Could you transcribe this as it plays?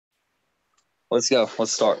Let's go.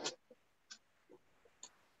 Let's start.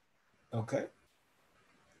 Okay.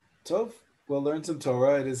 Tov, we'll learn some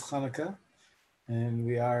Torah. It is Chanukah, and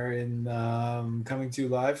we are in coming to you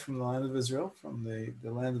live from the land of Israel, from the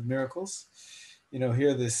land of miracles. You know,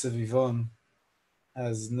 here the Sevivon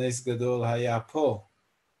has Nes Gadol Haya Po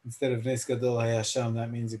instead of Nes Gadol Haya Sham.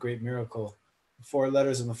 That means a great miracle. The four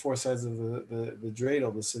letters on the four sides of the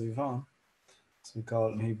dreidel, the Sevivon, as we call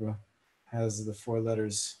it in Hebrew, has the four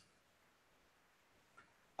letters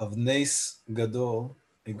of Nes Gadol,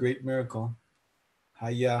 a great miracle,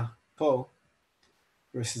 Haya Po,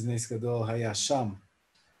 versus Nes Gadol Haya Sham,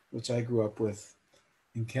 which I grew up with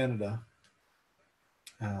in Canada.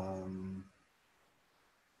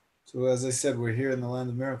 So as I said, we're here in the land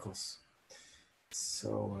of miracles.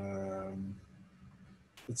 So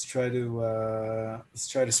let's try to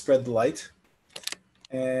spread the light.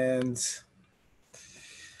 And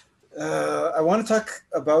I want to talk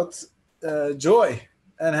about joy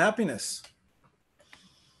and happiness.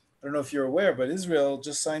 I don't know if you're aware, but Israel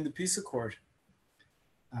just signed the peace accord.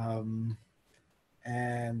 And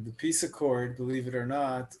the peace accord, believe it or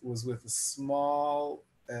not, was with a small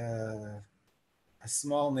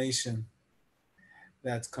nation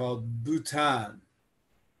that's called Bhutan.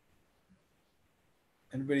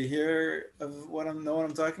 Anybody here know what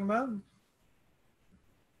I'm talking about?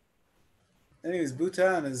 Anyways,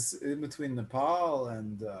 Bhutan is in between Nepal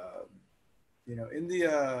and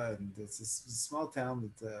India, and it's a small town,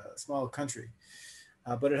 small country.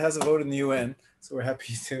 But it has a vote in the UN, so we're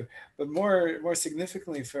happy to. But more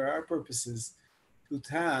significantly for our purposes,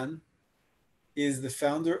 Bhutan is the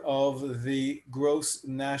founder of the Gross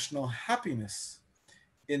National Happiness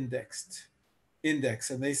Index,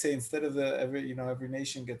 and they say instead of every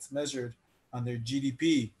nation gets measured on their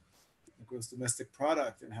GDP, the gross domestic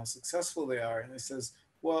product, and how successful they are, and it says,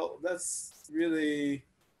 well, that's really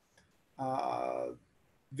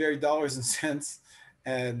very dollars and cents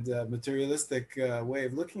and materialistic way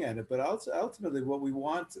of looking at it. But ultimately, what we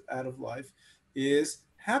want out of life is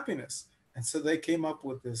happiness. And so they came up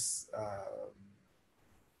with this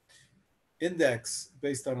index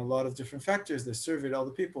based on a lot of different factors. They surveyed all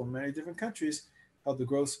the people in many different countries, called the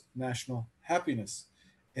Gross National Happiness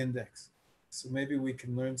Index. So maybe we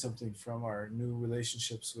can learn something from our new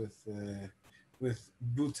relationships with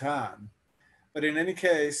Bhutan. But in any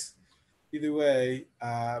case, either way,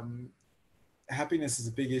 happiness is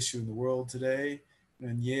a big issue in the world today.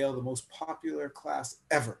 And Yale, the most popular class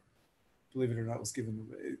ever, believe it or not,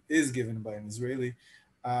 is given by an Israeli.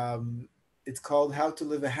 It's called How to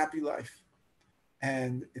Live a Happy Life.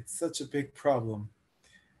 And it's such a big problem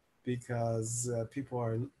because people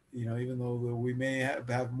are, even though we may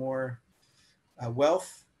have more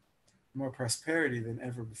wealth, more prosperity than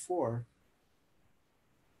ever before,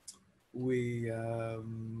 we're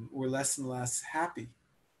less and less happy.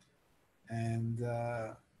 And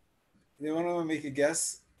they want to make a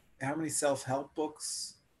guess how many self-help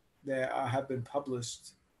books there have been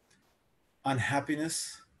published on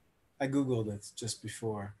happiness. I Googled it just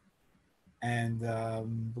before. And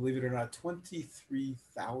believe it or not,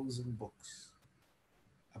 23,000 books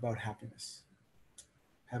about happiness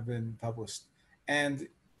have been published. And,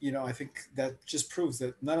 I think that just proves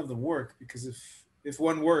that none of them work, because if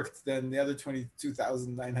one worked, then the other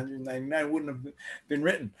 22,999 wouldn't have been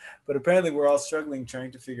written. But apparently we're all struggling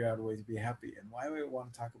trying to figure out a way to be happy. And why do we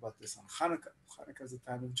want to talk about this on Chanukah? Chanukah is a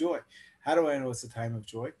time of joy. How do I know it's a time of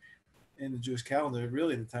joy? In the Jewish calendar,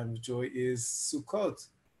 really the time of joy is Sukkot.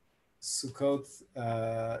 Sukkot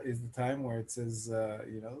is the time where it says,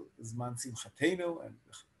 Zman Simchatenu and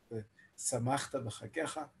Samachta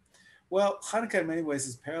b'chagecha. Well, Chanukah in many ways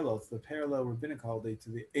is parallel. It's the parallel rabbinic holiday to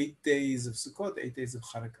the 8 days of Sukkot, the 8 days of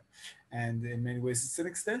Chanukah. And in many ways, it's an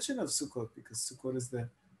extension of Sukkot, because Sukkot is the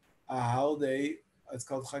holiday. It's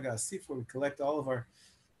called Chag HaAsif, where we collect all of our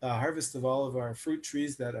harvest of all of our fruit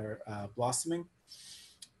trees that are blossoming,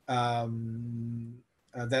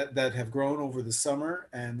 that have grown over the summer.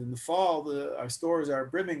 And in the fall, our stores are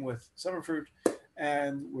brimming with summer fruit,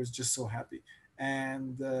 and we're just so happy.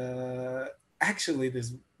 And actually,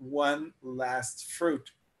 there's one last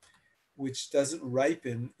fruit which doesn't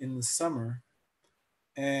ripen in the summer,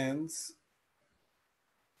 and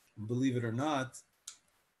believe it or not,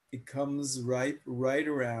 it comes ripe right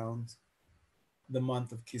around the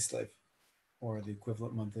month of Kislev, or the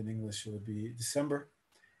equivalent month in English would be December.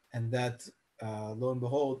 And that, lo and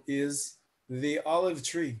behold, is the olive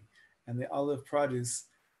tree. And the olive produce,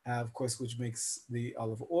 of course, which makes the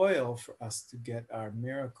olive oil for us to get our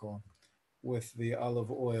miracle with the olive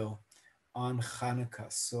oil on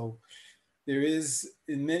Chanukah. So there is,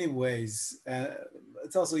 in many ways,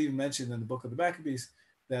 it's also even mentioned in the book of the Maccabees,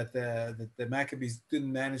 that the Maccabees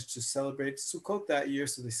didn't manage to celebrate Sukkot that year,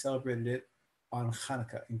 so they celebrated it on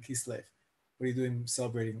Chanukah in Kislev. What are you doing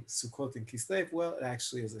celebrating Sukkot in Kislev? Well,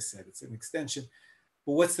 actually, as I said, it's an extension.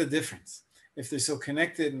 But what's the difference? If they're so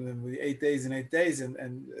connected and with 8 days and 8 days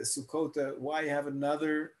and Sukkot, why have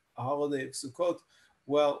another holiday of Sukkot?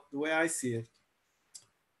 Well, the way I see it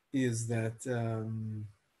is that on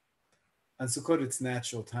Sukkot, it's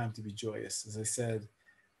natural time to be joyous. As I said,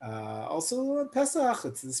 also on Pesach,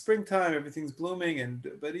 it's the springtime, everything's blooming,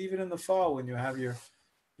 but even in the fall, when you have your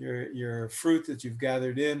fruit that you've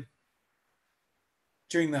gathered in,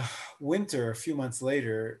 during the winter, a few months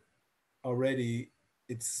later, already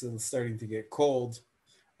it's starting to get cold.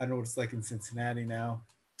 I don't know what it's like in Cincinnati now,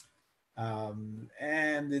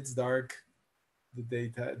 and it's dark. The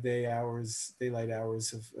daylight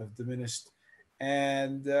hours have diminished,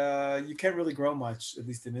 and you can't really grow much, at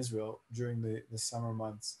least in Israel, during the summer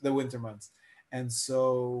months, the winter months, and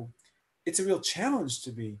so it's a real challenge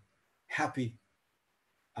to be happy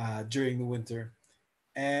during the winter.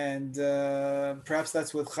 And perhaps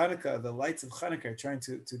that's with Chanukah, the lights of Chanukah are trying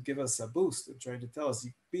to give us a boost, they're trying to tell us,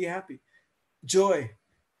 be happy, joy,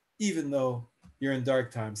 even though you're in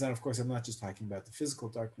dark times. And of course, I'm not just talking about the physical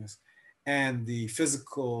darkness and the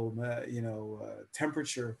physical,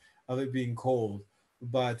 temperature of it being cold,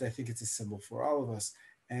 but I think it's a symbol for all of us.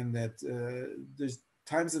 And that there's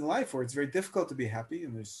times in life where it's very difficult to be happy,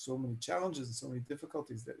 and there's so many challenges and so many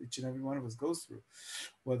difficulties that each and every one of us goes through,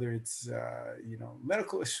 whether it's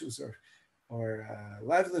medical issues or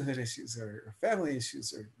livelihood issues or family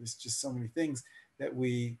issues, or there's just so many things that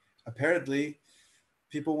we apparently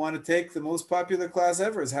people want to take the most popular class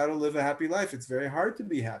ever is how to live a happy life. It's very hard to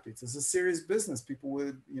be happy. It's a serious business. People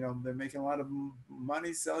they're making a lot of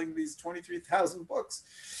money selling these 23,000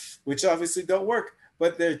 books, which obviously don't work,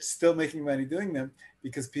 but they're still making money doing them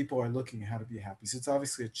because people are looking at how to be happy. So it's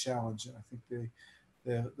obviously a challenge. And I think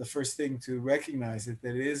the first thing to recognize it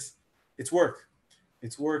that it's work.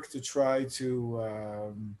 It's work to try to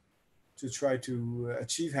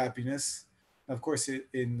achieve happiness. Of course,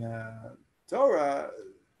 in Torah,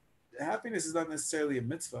 happiness is not necessarily a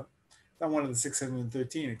mitzvah. It's not one of the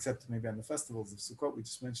 613, except maybe on the festivals of Sukkot we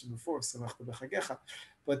just mentioned before,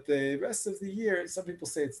 but the rest of the year, some people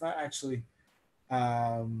say it's not actually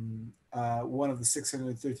one of the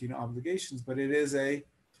 613 obligations, but it is a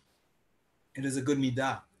good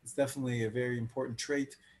midah. It's definitely a very important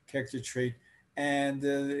trait, character trait. And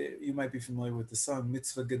you might be familiar with the song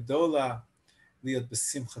Mitzvah Gedola, Liot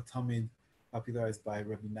B'Simcha Tamid, popularized by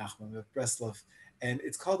Rabbi Menachem of Breslov. And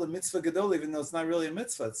it's called a mitzvah gadol, even though it's not really a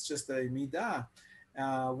mitzvah, it's just a midah.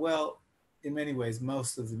 Well, in many ways,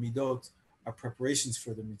 most of the midot are preparations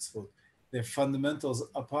for the mitzvot. They're fundamentals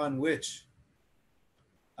upon which,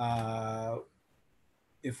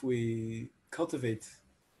 if we cultivate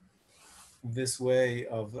this way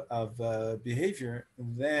of behavior,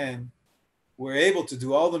 then we're able to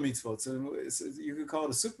do all the mitzvot. So you could call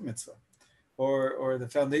it a super mitzvah, or the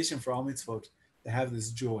foundation for all mitzvot, to have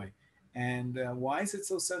this joy. And why is it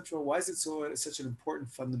so central? Why is it such an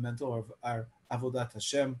important fundamental of our avodat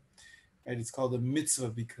Hashem? Right? It's called a mitzvah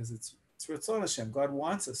because it's Ratzon Hashem. God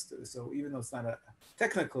wants us to. So even though it's not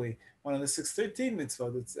technically one of the 613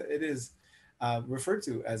 mitzvot, it is referred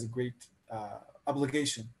to as a great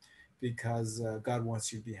obligation because God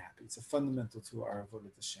wants you to be happy. It's a fundamental to our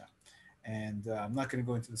avodat Hashem. And I'm not going to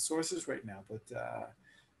go into the sources right now, but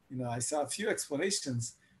I saw a few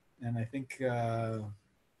explanations, and I think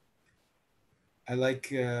I like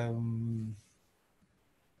the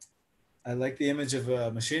image of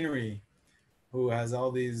a machinery who has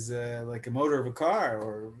all these like a motor of a car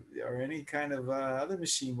or any kind of other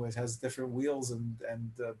machine which has different wheels and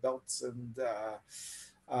belts and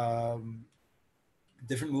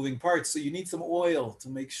different moving parts. So you need some oil to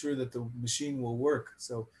make sure that the machine will work.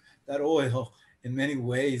 So that oil, in many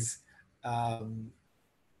ways,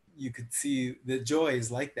 you could see the joy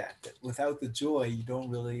is like that. Without the joy, you don't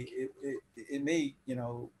really. It may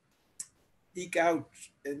eke out.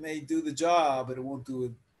 It may do the job, but it won't do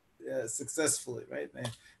it successfully, right?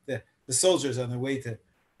 And the soldiers on their way to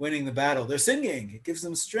winning the battle, they're singing. It gives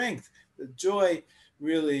them strength. The joy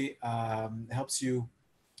really helps you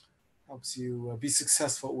be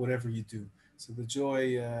successful at whatever you do. So the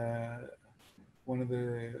joy. One of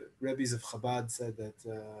the Rebbes of Chabad said that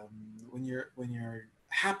when you're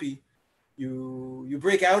happy, you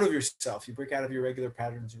break out of yourself, you break out of your regular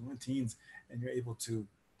patterns and routines, and you're able to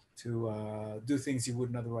do things you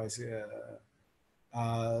wouldn't otherwise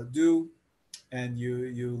do, and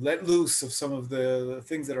you let loose of some of the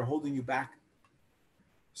things that are holding you back.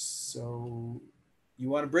 So You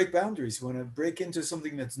want to break boundaries. You want to break into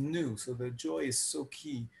something that's new. So the joy is so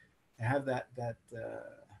key to have that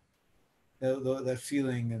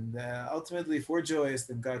feeling. And ultimately, if we're joyous,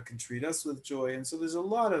 then God can treat us with joy. And so there's a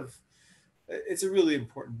lot of. It's a really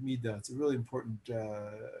important midah. It's a really important.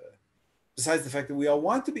 Besides the fact that we all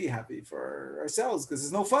want to be happy for ourselves, because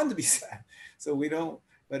it's no fun to be sad. So we don't.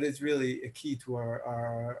 But it's really a key to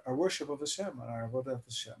our worship of Hashem and our avodah of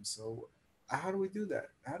Hashem. So how do we do that?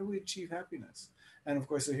 How do we achieve happiness? And of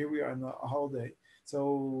course, so here we are on the holiday. So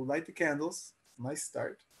light the candles. Nice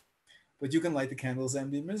start. But you can light the candles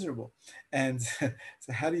and be miserable. And so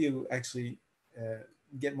how do you actually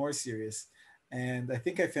get more serious? And I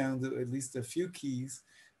think I found at least a few keys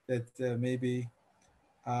that maybe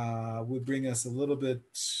would bring us a little bit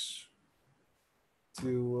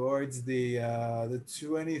towards the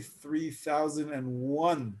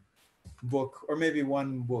 23,001 book, or maybe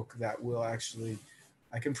one book that will actually,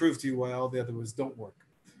 I can prove to you why all the other ones don't work.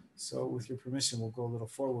 So with your permission, we'll go a little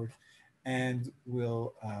forward, and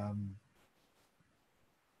we'll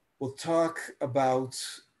talk about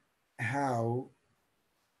how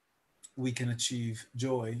we can achieve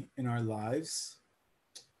joy in our lives.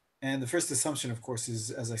 And the first assumption, of course,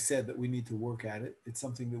 is, as I said, that we need to work at it. It's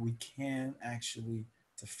something that we can actually,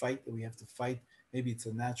 to fight, that we have to fight. Maybe it's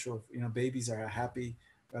a natural, babies are happy.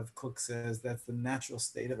 Rav Kook says that's the natural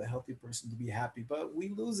state of a healthy person, to be happy, but we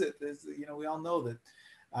lose it. We all know that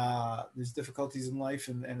there's difficulties in life,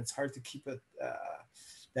 and it's hard to keep it,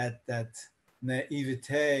 that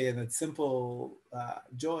naivete and that simple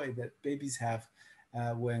joy that babies have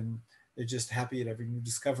when they're just happy at every new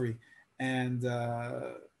discovery. And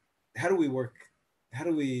how do we work? How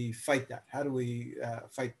do we fight that? How do we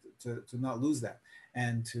fight to not lose that,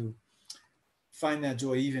 and to find that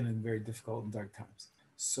joy even in very difficult and dark times?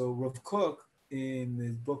 So Rav Kook, in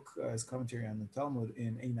his book, his commentary on the Talmud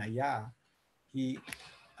in Einaya, he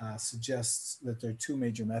suggests that there are two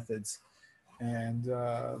major methods. And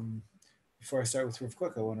before I start with Rav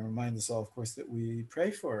Kook, I want to remind us all, of course, that we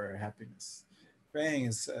pray for our happiness. Praying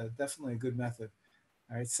is definitely a good method.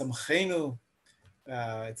 All right, Samchenu,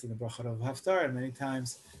 it's in the Bracha of Haftar, and many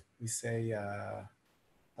times we say,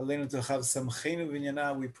 Aleinu Tochav Samchenu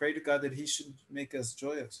V'Nyana, we pray to God that He should make us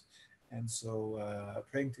joyous. And so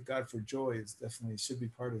praying to God for joy is definitely should be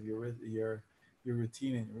part of your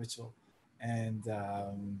routine and your ritual. And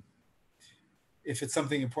if it's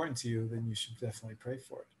something important to you, then you should definitely pray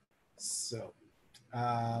for it. So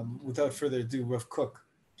without further ado, Rav Kook,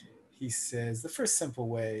 he says the first simple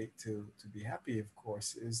way to be happy, of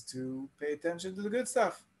course, is to pay attention to the good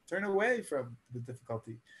stuff. Turn away from the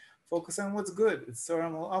difficulty. Focus on what's good. It's sort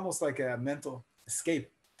of almost like a mental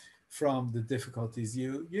escape from the difficulties.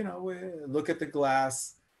 You look at the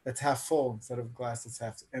glass that's half full instead of a glass that's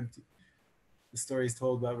half empty. The story is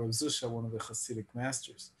told about Rav Zusha, one of the Hasidic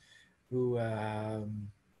masters, who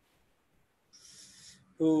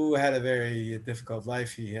had a very difficult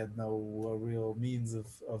life. He had no real means of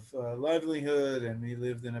livelihood, and he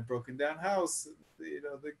lived in a broken down house.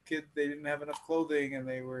 The kid, they didn't have enough clothing, and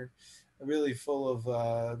they were really full of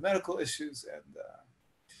medical issues. And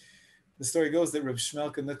the story goes that Reb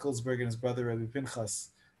Shmelka Nikolsberg and his brother Rabbi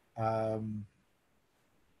Pinchas,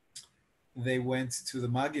 they went to the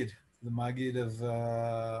Magid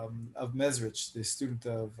of Mezrich, the student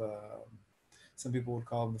of some people would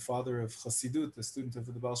call him the father of Chassidut, the student of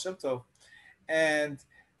the Baal Shem Tov, and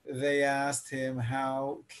they asked him,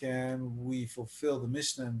 how can we fulfill the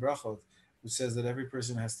Mishnah in Brachot, which says that every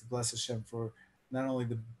person has to bless Hashem for not only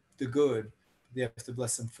the good, but they have to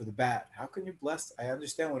bless Him for the bad. How can you bless? I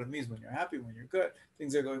understand what it means when you're happy, when you're good,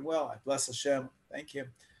 things are going well. I bless Hashem, thank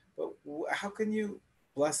Him. But how can you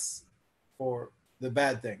bless for the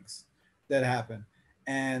bad things that happen?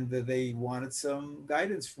 And they wanted some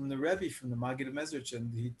guidance from the Rebbe, from the Magid of Mezrich,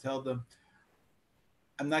 and he told them,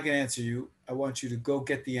 I'm not going to answer you. I want you to go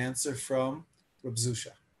get the answer from Reb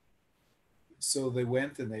Zusha. So they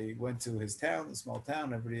went to his town, a small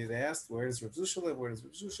town. Everybody, they asked, where does Reb Zusha live? Where does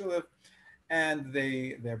Reb Zusha live? And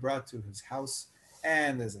they're brought to his house.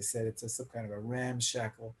 And as I said, it's some kind of a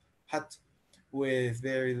ramshackle hut with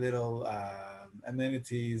very little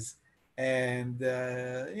amenities. And,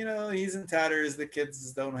 he's in tatters. The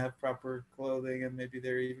kids don't have proper clothing, and maybe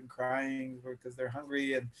they're even crying because they're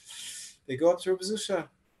hungry. And they go up to Rabbi Zusha,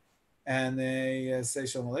 and they say,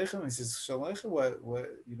 Shalom Aleichem. He says, Shalom Aleichem,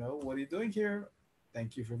 what are you doing here?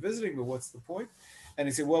 Thank you for visiting, but what's the point? And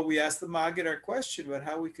he said, well, we asked the Maggid our question about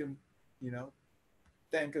how we can,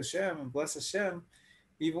 thank Hashem and bless Hashem,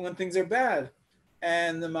 even when things are bad.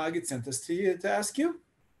 And the Maggid sent us to you to ask you.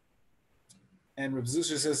 And Reb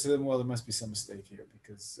Zusha says to them, well, there must be some mistake here,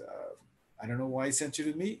 because I don't know why he sent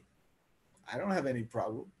you to me. I don't have any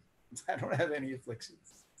problem. I don't have any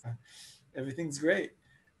afflictions. Everything's great.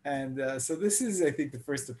 And so this is, I think, the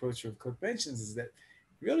first approach of Cook mentions is that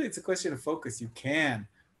really it's a question of focus. You can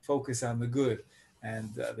focus on the good.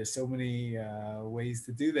 And there's so many ways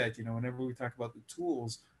to do that. Whenever we talk about the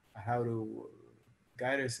tools, how to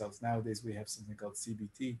guide ourselves, nowadays we have something called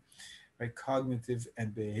CBT, right? Cognitive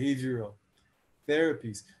and behavioral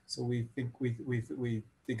therapies. So we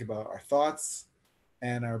think about our thoughts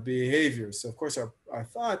and our behaviors. So of course our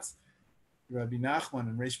thoughts, Rabbi Nachman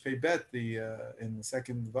and Reish Pei Bet, in the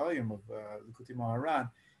second volume of Likutei Moharan,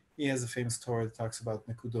 he has a famous Torah that talks about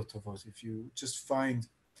Nekudot Tovot. If you just find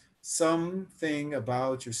something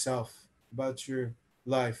about yourself, about your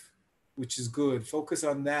life, which is good, focus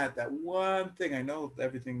on that one thing. I know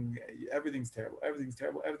everything's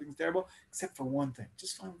terrible, except for one thing.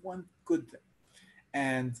 Just find one good thing.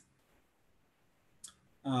 And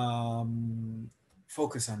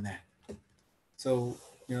focus on that. So,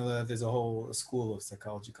 there's a school of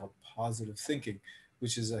psychology called positive thinking,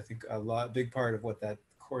 which is, I think, big part of what that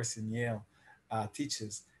course in Yale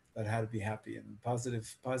teaches about how to be happy. And positive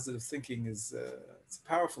thinking is it's a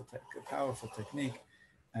powerful technique,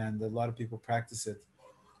 and a lot of people practice it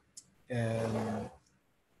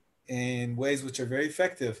in ways which are very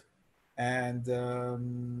effective. And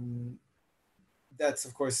that's,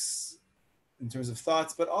 of course, in terms of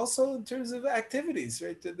thoughts, but also in terms of activities,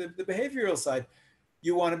 right? The behavioral side.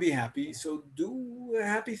 You want to be happy, so do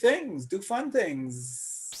happy things, do fun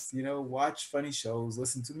things, watch funny shows,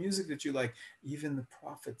 listen to music that you like. Even the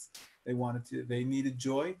prophets, they needed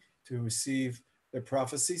joy to receive their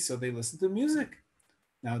prophecy, so they listened to music.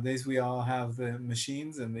 Nowadays, we all have the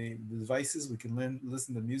machines and the devices. We can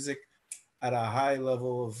listen to music at a high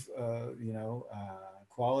level of,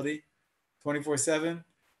 quality, 24/7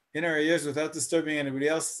 in our ears without disturbing anybody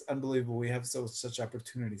else. Unbelievable. We have such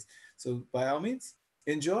opportunities. So by all means,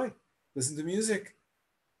 enjoy, listen to music,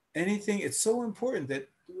 anything. It's so important that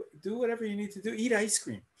do whatever you need to do. Eat ice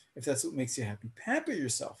cream if that's what makes you happy. Pamper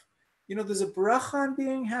yourself. There's a bracha on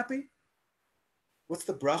being happy. What's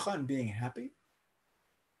the bracha on being happy?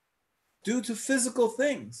 Due to physical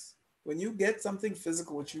things. When you get something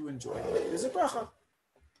physical which you enjoy, there's a bracha.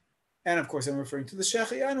 And of course, I'm referring to the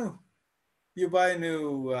Shechianu. You buy a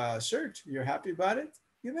new shirt, you're happy about it,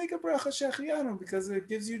 you make a bracha Shechianu because it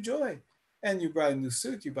gives you joy. And you buy a new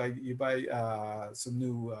suit, you buy some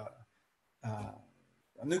new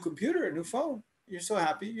a new computer, a new phone. You're so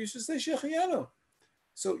happy, you should say Shechianu.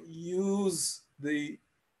 So use the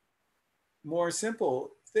more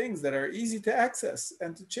simple things that are easy to access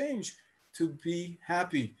and to change to be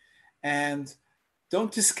happy. And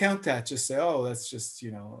don't discount that. Just say, oh, that's just,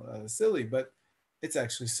 silly. But it's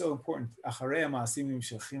actually so important. So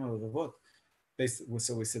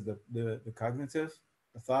we said the cognitive,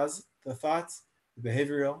 the thoughts, the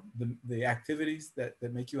behavioral, the activities that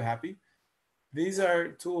make you happy. These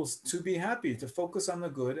are tools to be happy, to focus on the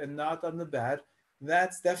good and not on the bad.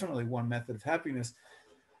 That's definitely one method of happiness.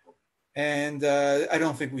 And I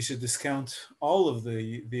don't think we should discount all of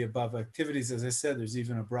the above activities. As I said, there's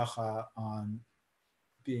even a bracha on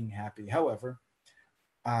being happy. However,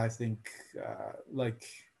 I think like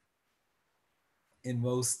in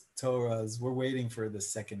most Torahs, we're waiting for the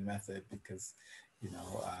second method because,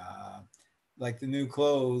 like the new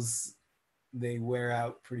clothes, they wear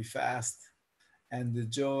out pretty fast. And the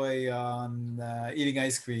joy on eating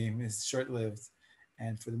ice cream is short-lived.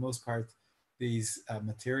 And for the most part, these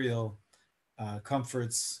material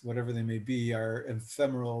comforts, whatever they may be, are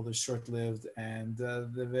ephemeral, they're short-lived. And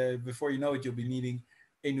before you know it, you'll be needing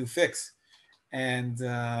a new fix. And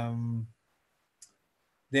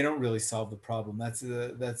they don't really solve the problem. That's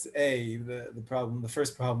the problem. The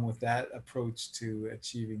first problem with that approach to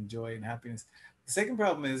achieving joy and happiness. The second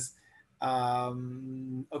problem is,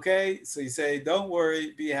 okay, so you say, don't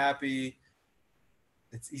worry, be happy.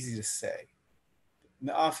 It's easy to say.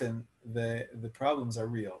 Often the problems are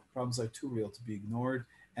real. Problems are too real to be ignored,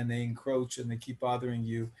 and they encroach and they keep bothering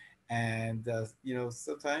you. And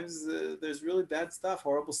sometimes there's really bad stuff,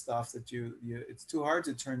 horrible stuff that you it's too hard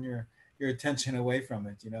to turn your attention away from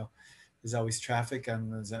it. There's always traffic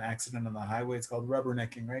and there's an accident on the highway. It's called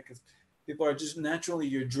rubbernecking, right? Because people are just naturally,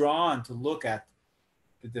 you're drawn to look at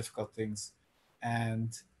the difficult things,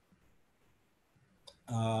 and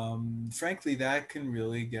frankly, that can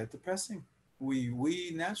really get depressing.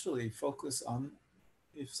 We naturally focus on,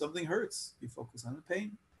 if something hurts, you focus on the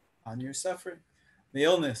pain, on your suffering, the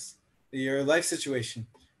illness, your life situation.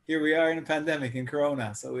 Here we are in a pandemic, in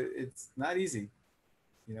Corona, so it's not easy.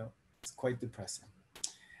 It's quite depressing.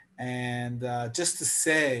 And just to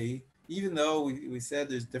say, even though we said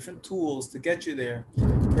there's different tools to get you there,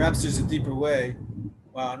 Perhaps there's a deeper way.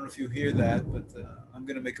 Wow, I don't know if you hear that, but I'm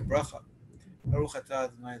going to make a bracha. Baruch atah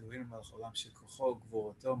Adonai Eloheinu melech haolam shekocho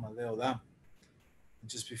gvurato malei olam. And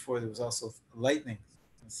just before there was also lightning.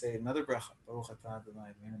 And say another bracha. Baruch atah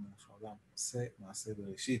Adonai Eloheinu melech haolam se maaseh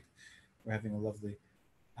bereshit. We're having a lovely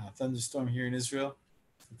thunderstorm here in Israel.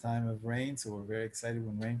 It's the time of rain, so we're very excited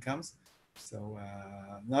when rain comes. So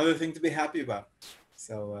another thing to be happy about.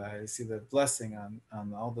 So I see the blessing on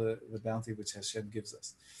all the bounty which Hashem gives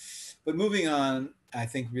us. But moving on, I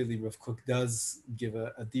think really Rav Kook does give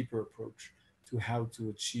a deeper approach to how to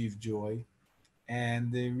achieve joy.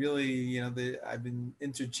 And they really, I've been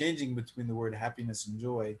interchanging between the word happiness and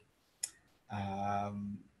joy.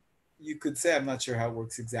 You could say, I'm not sure how it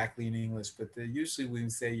works exactly in English, but usually when you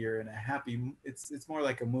say you're in a happy, it's more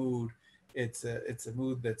like a mood. It's a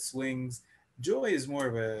mood that swings. Joy is more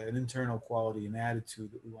of an internal quality, an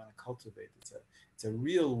attitude that we want to cultivate. It's a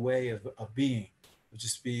real way of being,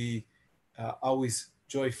 just be always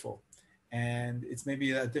joyful. And it's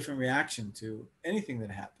maybe a different reaction to anything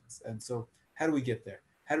that happens. And so how do we get there?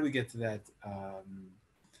 How do we get to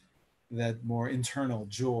that more internal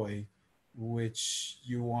joy, which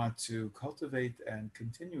you want to cultivate and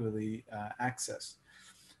continually access?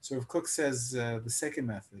 So Rav Kook says the second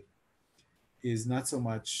method is not so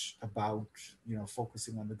much about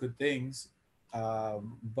focusing on the good things,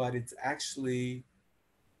 but it's actually,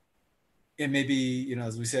 and maybe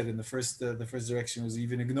as we said in the first direction, was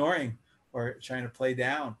even ignoring or trying to play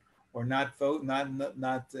down or not turn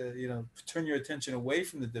your attention away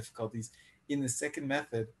from the difficulties. In the second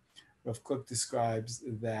method, Rav Kook describes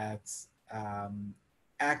that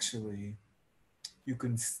actually you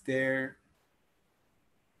can stare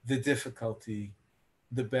the difficulty,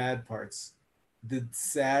 the bad parts, the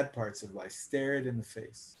sad parts of life, stare it in the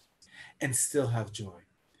face and still have joy.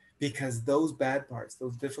 Because those bad parts,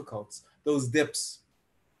 those difficulties, those dips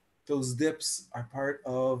are part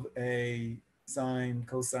of a sine,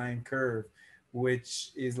 cosine curve, which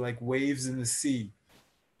is like waves in the sea.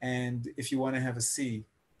 And if you want to have a sea,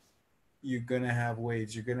 you're going to have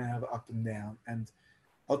waves, you're going to have up and down. And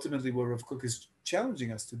ultimately what Rav Kook is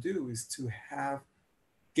challenging us to do is to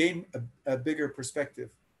gain a bigger perspective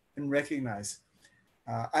and recognize,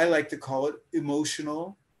 I like to call it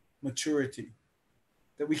emotional maturity,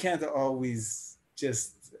 that we can't always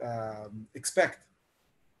just expect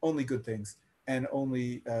only good things and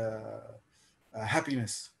only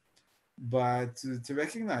happiness, but to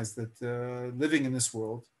recognize that living in this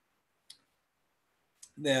world,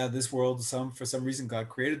 this world, for some reason, God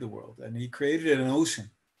created the world, and He created an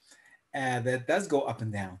ocean that does go up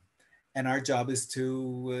and down, and our job is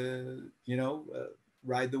to,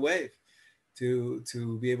 ride the wave,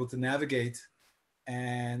 to be able to navigate,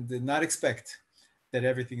 and not expect that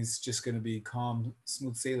everything is just going to be calm,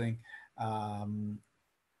 smooth sailing,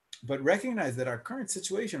 but recognize that our current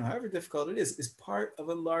situation, however difficult it is part of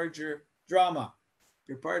a larger drama.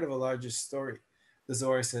 You're part of a larger story. The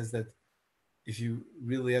Zohar says that if you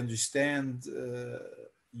really understand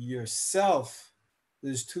yourself,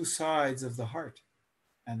 there's two sides of the heart.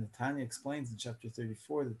 And the Tanya explains in chapter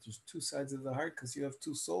 34 that there's two sides of the heart because you have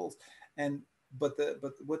two souls. But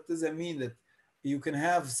what does that mean? That you can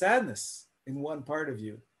have sadness in one part of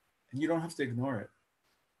you and you don't have to ignore it.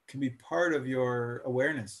 It can be part of your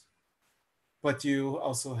awareness. But you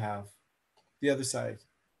also have the other side.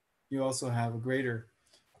 You also have a greater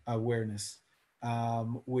awareness,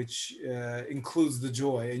 which includes the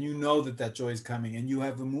joy. And you know that joy is coming. And you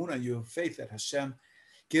have emunah, you have faith that Hashem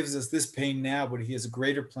gives us this pain now, but He has a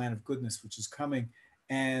greater plan of goodness, which is coming.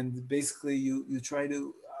 And basically you try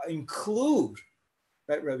to include,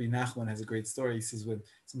 right? Rabbi Menachem has a great story. He says when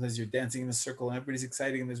sometimes you're dancing in a circle and everybody's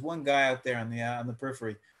excited, and there's one guy out there on the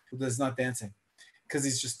periphery who is not dancing because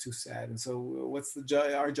he's just too sad. And so what's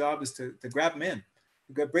our job is to grab him in,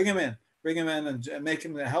 bring him in and make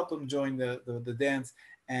him, help him join the dance.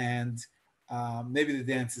 And maybe the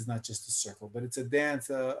dance is not just a circle, but it's a dance,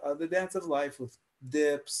 the dance of life with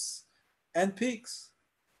dips and peaks.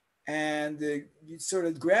 And you sort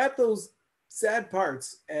of grab those sad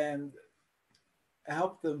parts and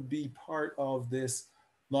help them be part of this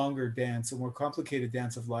longer dance, a more complicated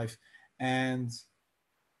dance of life. And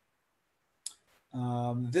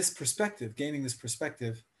this perspective, gaining this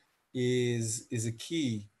perspective is a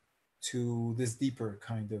key to this deeper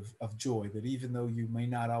kind of joy, that even though you may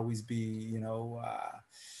not always be,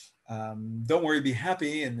 don't worry, be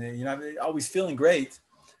happy, and you're not always feeling great,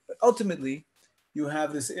 but ultimately you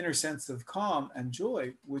have this inner sense of calm and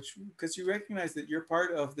joy, which, because you recognize that you're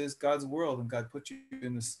part of this God's world, and God put you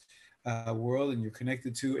in this world, and you're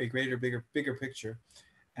connected to a greater, bigger picture,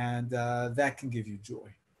 and that can give you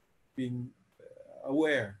joy. Being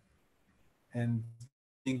aware and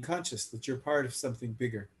being conscious that you're part of something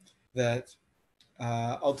bigger, that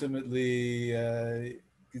ultimately you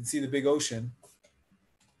can see the big ocean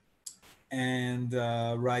and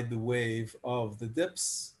ride the wave of the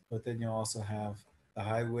dips, but then you'll also have the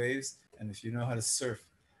high waves. And if you know how to surf,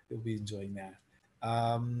 you'll be enjoying that.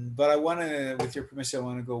 But I want to, with your permission, I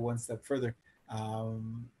want to go one step further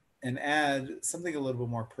um, and add something a little bit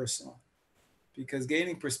more personal, because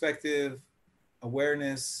gaining perspective,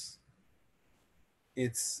 awareness,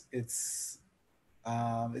 it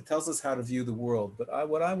tells us how to view the world. But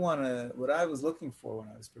what I was looking for when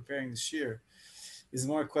I was preparing this year is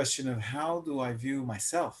more a question of how do I view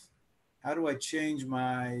myself? How do I change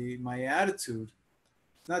my attitude?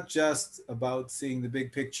 It's not just about seeing the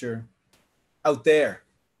big picture out there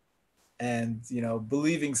and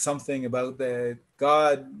believing something about that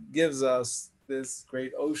God gives us this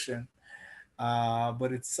great ocean,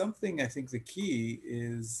 but it's something. I think the key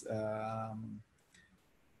is a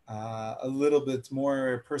little bit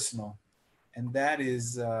more personal, and that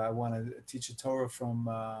is I want to teach a Torah from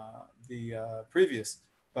the previous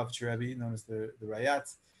Bavitcher Rebbe, known as the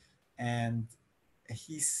Rayat, and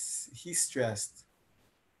he stressed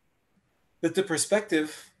that the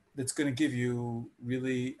perspective that's going to give you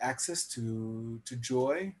really access to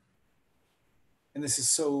joy, and this is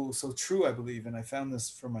so true, I believe, and I found this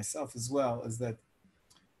for myself as well, is that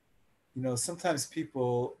sometimes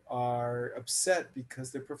people are upset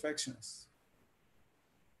because they're perfectionists.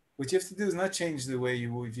 What you have to do is not change the way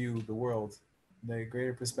you view the world, the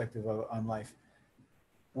greater perspective on life.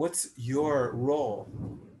 What's your role?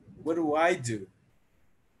 What do I do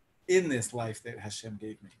in this life that Hashem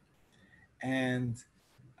gave me? And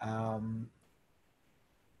um,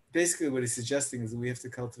 basically what he's suggesting is that we have to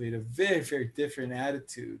cultivate a very, very different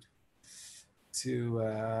attitude to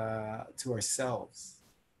ourselves.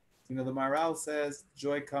 The Maharal says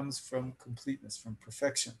joy comes from completeness, from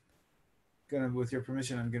perfection. With your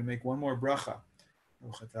permission, I'm going to make one more bracha.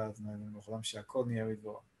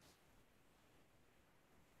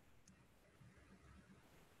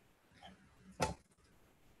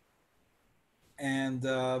 And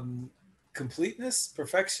completeness,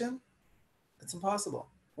 perfection, it's impossible.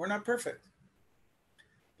 We're not perfect,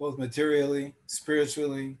 both materially,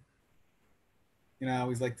 spiritually. I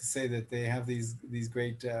always like to say that they have these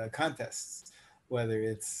great contests, whether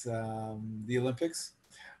it's the Olympics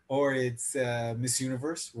or it's Miss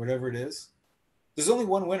Universe, whatever it is. There's only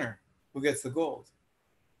one winner who gets the gold.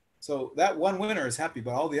 So that one winner is happy,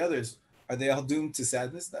 but all the others, are they all doomed to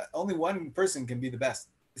sadness? That only one person can be the best.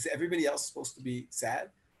 Is everybody else supposed to be sad?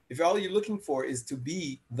 If all you're looking for is to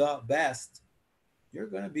be the best, you're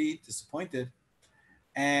going to be disappointed.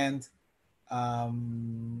 And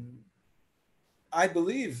I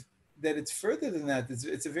believe that it's further than that.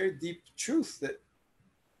 It's a very deep truth that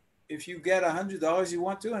if you get $100, you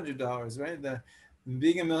want $200, right?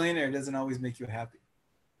 Being a millionaire doesn't always make you happy.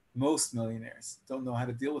 Most millionaires don't know how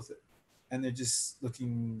to deal with it. And they're just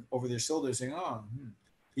looking over their shoulder saying,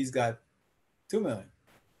 he's got 2 million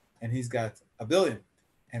and he's got $1 billion.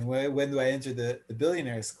 And when do I enter the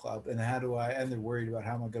billionaires club? And and they're worried about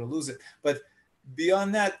how am I going to lose it. But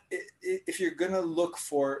beyond that, if you're going to look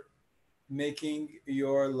for making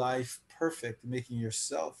your life perfect, making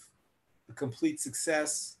yourself a complete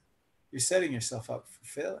success, you're setting yourself up for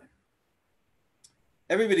failure.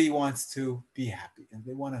 Everybody wants to be happy, and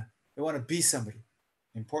they want to be somebody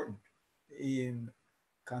important. In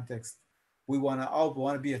context, we all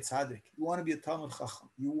want to be a tzaddik. You want to be a Talmud Chacham.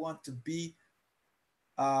 You want to be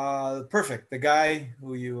perfect, the guy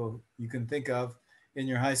who you can think of in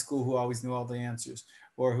your high school who always knew all the answers,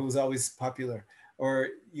 or who was always popular, or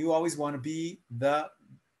you always want to be the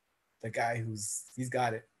guy he's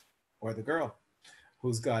got it, or the girl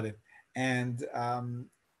who's got it. And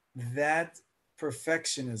that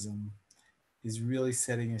perfectionism is really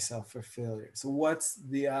setting yourself for failure. So what's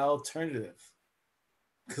the alternative?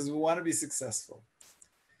 Because we want to be successful.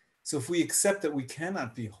 So if we accept that we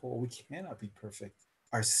cannot be whole, we cannot be perfect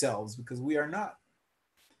ourselves, because we are not,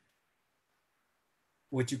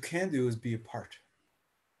 what you can do is be a part.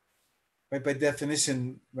 Right? By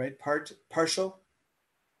definition, right? Partial,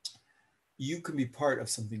 you can be part of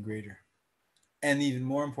something greater. And even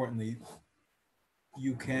more importantly,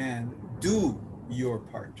 you can do your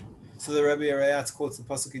part. So the Rabbi Arayatz quotes the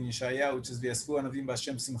pasuk in Yeshayahu, which is V'yasvu anavim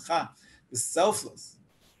b'Hashem simcha, the selfless,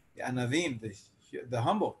 the anavim, the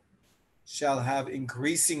humble, shall have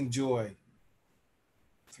increasing joy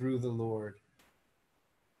through the Lord.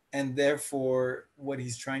 And therefore, what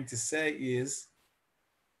he's trying to say is,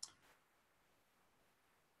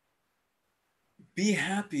 be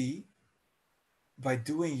happy by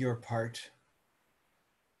doing your part,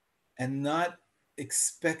 and not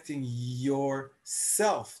expecting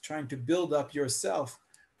yourself, trying to build up yourself,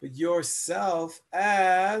 but yourself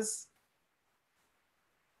as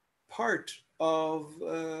part of,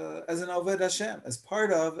 as an Oved Hashem, as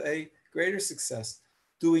part of a greater success.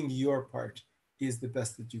 Doing your part is the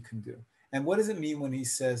best that you can do. And what does it mean when he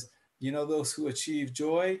says, those who achieve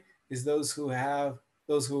joy is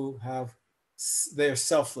they're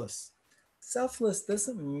selfless. Selfless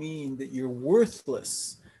doesn't mean that you're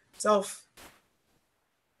worthless.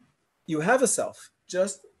 You have a self,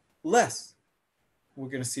 just less. We're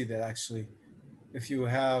going to see that actually. If you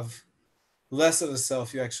have less of a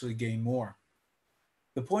self, you actually gain more.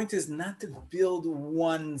 The point is not to build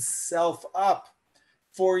oneself up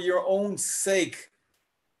for your own sake,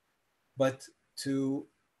 but to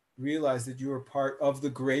realize that you are part of the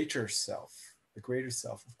greater self. The greater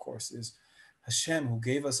self, of course, is Hashem, who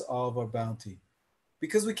gave us all of our bounty.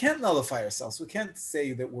 Because we can't nullify ourselves. We can't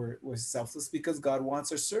say that we're selfless, because God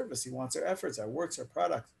wants our service. He wants our efforts, our works, our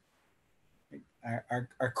products.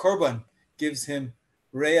 Our korban gives him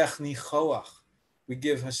reach nichoach. We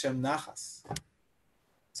give Hashem nachas.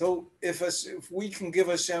 So if we can give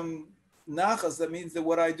Hashem nachas, that means that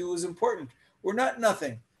what I do is important. We're not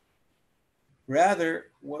nothing. Rather,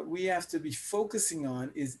 what we have to be focusing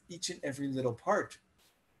on is each and every little part.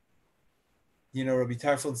 Rabbi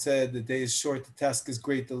Tarfon said, the day is short, the task is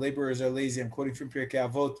great, the laborers are lazy. I'm quoting from Pirkei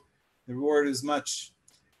Avot. The reward is much.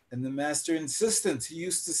 And the master insisted. He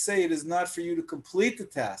used to say, it is not for you to complete the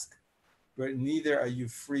task, but neither are you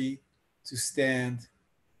free to stand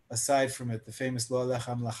aside from it. The famous Lo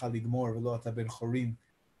alecha melacha ligmor v'lo ata ben chorim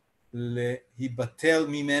lehibatel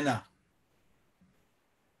mimena.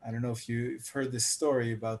 I don't know if you've heard this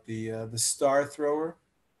story about the star thrower.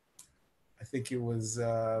 I think it was,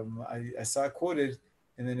 I saw it quoted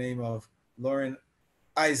in the name of Lauren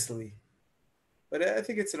Isley. But I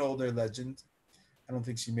think it's an older legend. I don't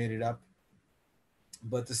think she made it up.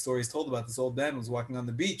 But the story is told about this old man who was walking on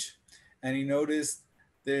the beach, and he noticed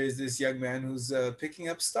there's this young man who's picking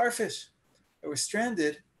up starfish that were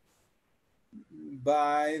stranded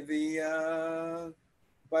by the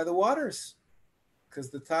waters, because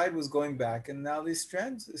the tide was going back, and now these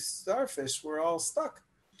starfish were all stuck.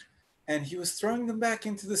 And he was throwing them back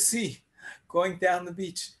into the sea, going down the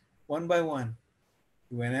beach, one by one.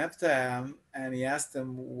 He went up to him, and he asked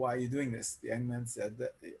him, why are you doing this? The young man said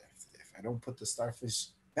that if I don't put the starfish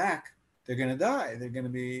back, they're going to die. They're going to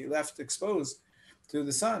be left exposed to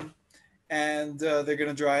the sun, and they're going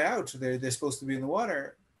to dry out. They're supposed to be in the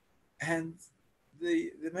water. And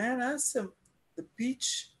the man asked him, the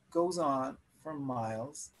beach goes on for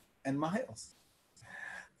miles and miles.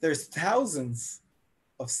 There's thousands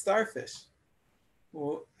of starfish.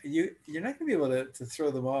 Well, you're not going to be able to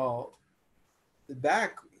throw them all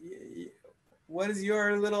back. What is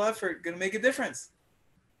your little effort going to make a difference?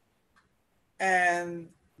 And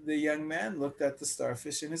the young man looked at the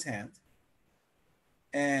starfish in his hand,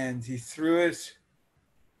 and he threw it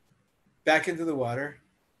back into the water,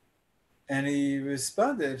 and he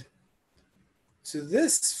responded, to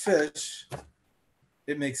this fish,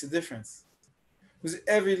 it makes a difference. Because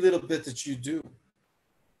every little bit that you do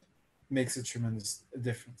makes a tremendous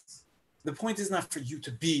difference. The point is not for you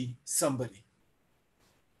to be somebody.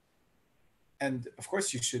 And of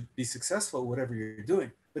course, you should be successful, whatever you're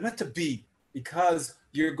doing, but not to be, because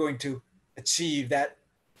you're going to achieve that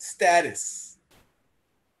status.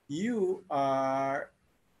 You are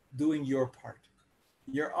doing your part.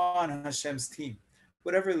 You're on Hashem's team,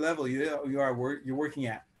 whatever level you're working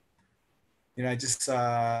at. I just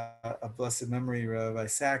saw a blessed memory. Rabbi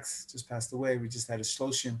Sachs just passed away. We just had a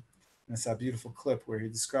shloshim, and I saw a beautiful clip where he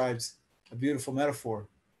describes a beautiful metaphor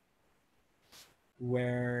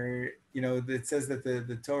where, it says that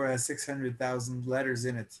the Torah has 600,000 letters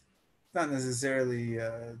in it. It's not necessarily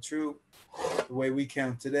true the way we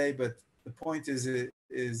count today, but the point is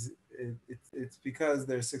it's because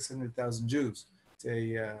there's 600,000 Jews. It's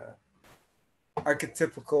a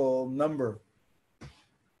archetypical number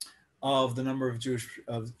of the number of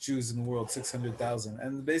Jews in the world, 600,000.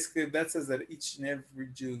 And basically that says that each and every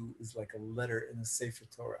Jew is like a letter in the Sefer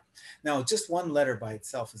Torah. Now, just one letter by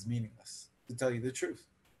itself is meaningless, to tell you the truth.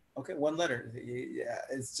 Okay, one letter. Yeah,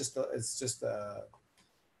 it's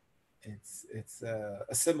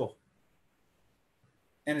a symbol.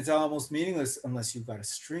 And it's almost meaningless unless you've got a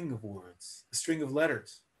string of words, a string of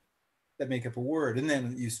letters that make up a word. And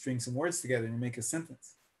then you string some words together and you make a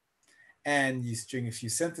sentence. And you string a few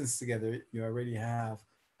sentences together, you already have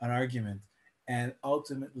an argument. And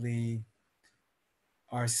ultimately,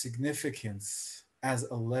 our significance as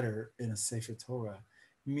a letter in a Sefer Torah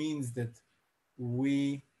means that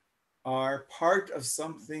we are part of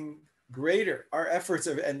something greater. Our efforts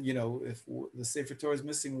are, and if the Sefer Torah is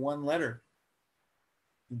missing one letter,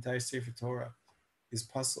 the entire Sefer Torah is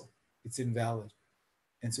puzzle. It's invalid.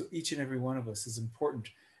 And so each and every one of us is important.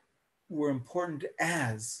 We're important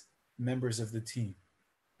as members of the team,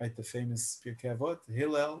 right? The famous Pirkei Avot,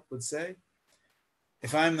 Hillel would say,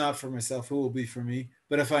 if I'm not for myself, who will be for me?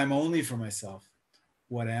 But if I'm only for myself,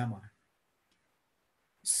 what am I?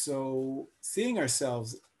 So seeing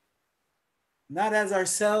ourselves not as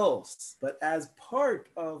ourselves, but as part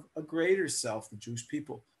of a greater self, the Jewish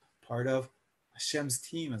people, part of Hashem's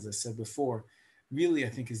team, as I said before, really I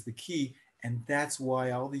think is the key. And that's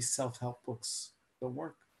why all these self-help books don't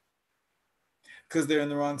work, because they're in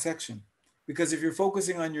the wrong section. Because if you're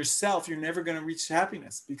focusing on yourself, you're never going to reach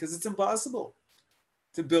happiness, because it's impossible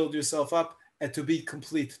to build yourself up and to be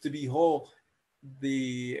complete, to be whole.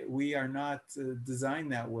 We are not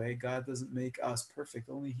designed that way. God doesn't make us perfect.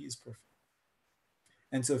 Only He is perfect.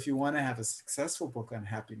 And so if you want to have a successful book on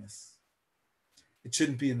happiness, it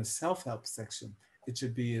shouldn't be in the self-help section. It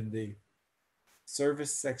should be in the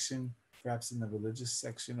service section, perhaps in the religious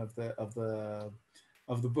section of the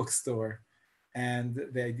bookstore. And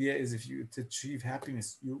the idea is, to achieve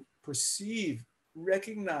happiness, you perceive,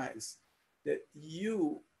 recognize that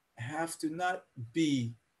you have to not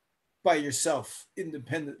be by yourself,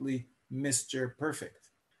 independently, Mr. Perfect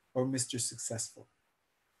or Mr. Successful.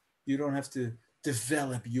 You don't have to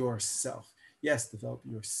develop yourself. Yes, develop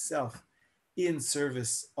yourself in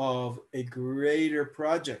service of a greater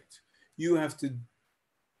project. You have to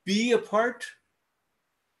be a part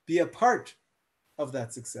of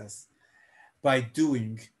that success by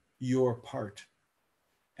doing your part.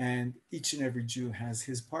 And each and every Jew has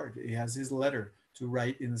his part. He has his letter to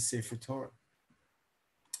write in the Sefer Torah.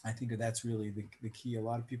 I think that's really the key. A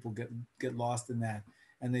lot of people get lost in that,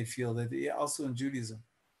 and they feel that also in Judaism,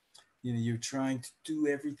 you're trying to do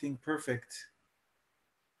everything perfect.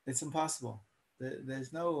 It's impossible.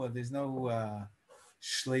 There's no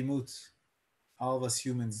shleimut. All of us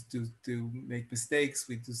humans do make mistakes.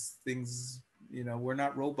 We do things. We're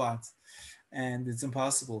not robots, and it's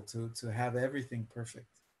impossible to have everything perfect.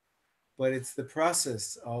 But it's the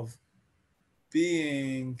process of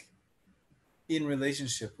being in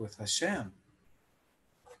relationship with Hashem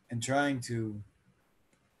and trying to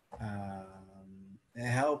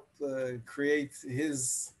help create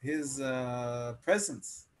His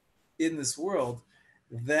presence in this world.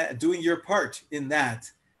 That doing your part in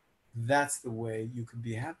that's the way you can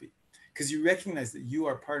be happy, because you recognize that you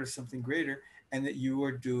are part of something greater and that you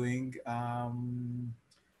are doing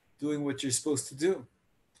what you're supposed to do.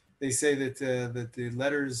 They say that the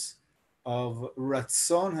letters of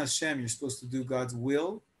Ratzon Hashem, you're supposed to do God's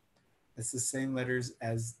will. It's the same letters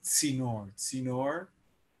as Tzinor. Tzinor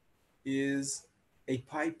is a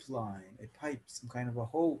pipeline, a pipe, some kind of a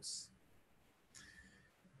hose.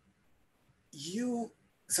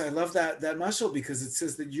 So I love that mashal, because it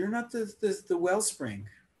says that you're not the wellspring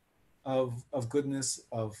of goodness,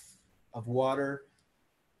 of water,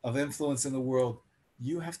 of influence in the world.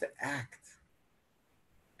 You have to act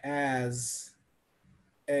as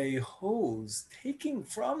a hose, taking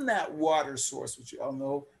from that water source, which you all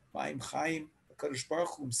know, Ma'im Chaim, HaKadosh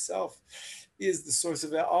Baruch Hu Himself is the source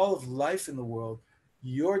of all of life in the world.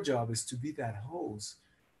 Your job is to be that hose,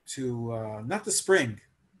 to not the spring,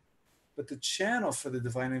 but the channel for the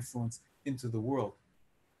divine influence into the world.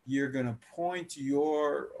 You're going to point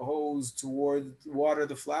your hose toward water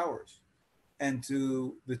the flowers and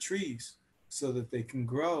to the trees so that they can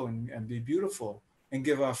grow and be beautiful and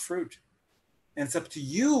give off fruit. And it's up to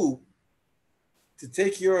you to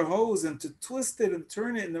take your hose and to twist it and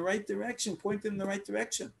turn it in the right direction, point it in the right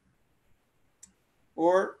direction.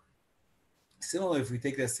 Or similarly, if we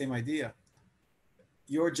take that same idea,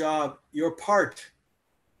 your job, your part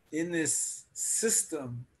in this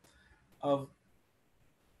system of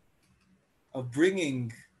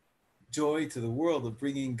bringing joy to the world, of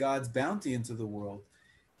bringing God's bounty into the world,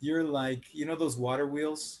 you're like, those water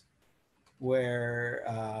wheels where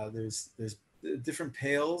there's different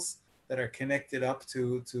pails that are connected up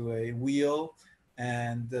to a wheel,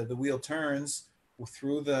 and the wheel turns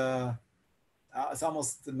through it's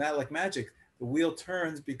almost like magic. The wheel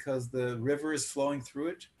turns because the river is flowing through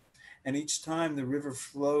it, and each time the river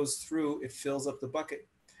flows through, it fills up the bucket,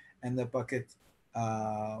 and the bucket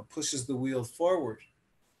pushes the wheel forward.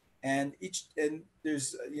 And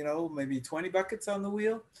there's maybe 20 buckets on the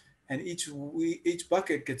wheel, and each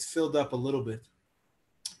bucket gets filled up a little bit.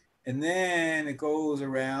 And then it goes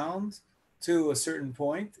around to a certain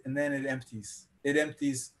point, and then it empties. It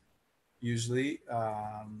empties usually.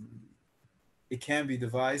 It can be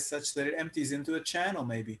devised such that it empties into a channel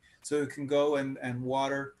maybe. So it can go and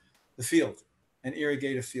water the field and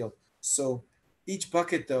irrigate a field. So each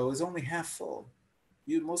bucket though is only half full.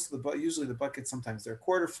 Usually the buckets, sometimes they're a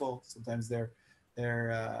quarter full, sometimes they're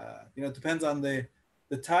it depends on the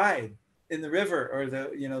tide in the river, or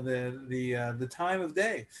the time of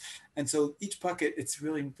day. And so each bucket, it's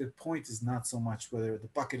really, the point is not so much whether the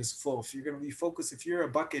bucket is full. If you're going to be focused, if you're a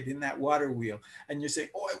bucket in that water wheel and you're saying,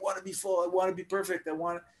 oh, I want to be full, I want to be perfect,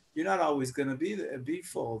 you're not always going to be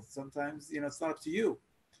full. Sometimes it's not up to you.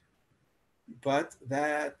 But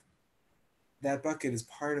that bucket is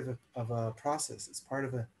part of a process. It's part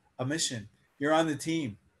of a mission. You're on the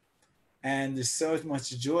team, and there's so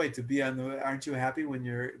much joy to be on the. Aren't you happy when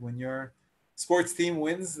your sports team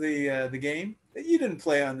wins the game? You didn't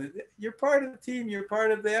play on the. You're part of the team. You're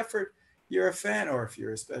part of the effort. You're a fan, or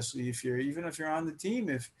even if you're on the team,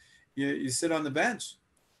 if you sit on the bench,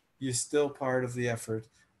 you're still part of the effort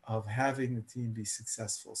of having the team be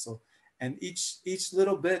successful. So, and each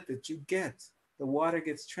little bit that you get, the water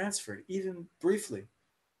gets transferred, even briefly.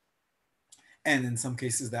 And in some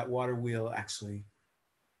cases, that water wheel actually,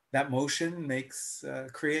 that motion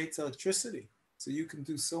creates electricity. So you can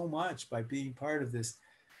do so much by being part of this,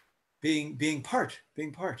 being part,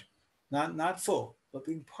 not full, but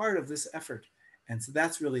being part of this effort. And so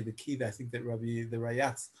that's really the key that I think that Rabbi the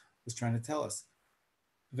Rayatz was trying to tell us.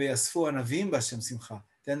 Then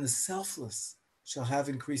the selfless shall have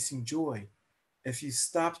increasing joy. If you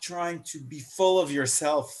stop trying to be full of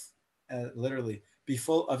yourself, literally, be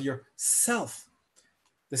full of yourself,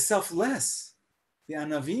 the selfless, the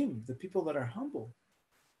anavim, the people that are humble,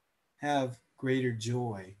 have greater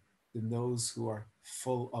joy than those who are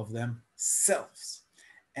full of themselves.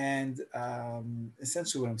 And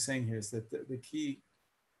essentially what I'm saying here is that the key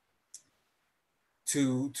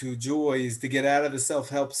to joy is to get out of the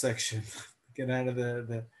self-help section, get out of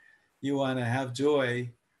the you want to have joy,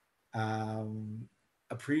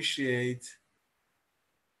 appreciate.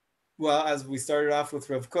 Well, as we started off with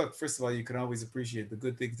Rav Kook, first of all, you can always appreciate the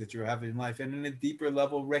good things that you're having in life, and in a deeper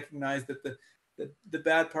level, recognize that the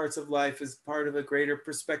bad parts of life is part of a greater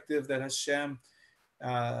perspective, that Hashem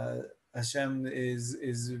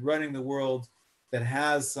is running the world, that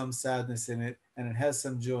has some sadness in it and it has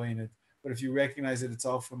some joy in it. But if you recognize that it's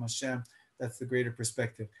all from Hashem, that's the greater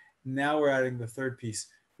perspective. Now we're adding the third piece,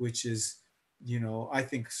 which is, I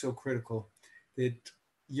think so critical, that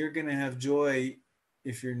you're going to have joy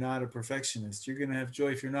if you're not a perfectionist. You're going to have joy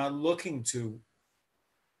if you're not looking to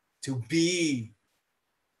be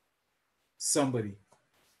somebody,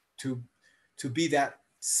 to be that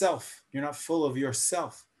self. You're not full of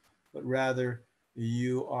yourself, but rather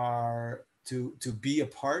you are to be a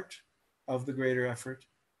part of the greater effort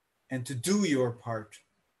and to do your part.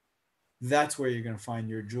 That's where you're going to find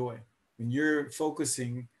your joy. When you're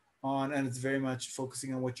focusing on, and it's very much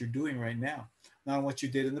focusing on what you're doing right now, not on what you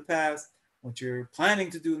did in the past, what you're planning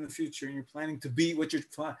to do in the future, and you're planning to be what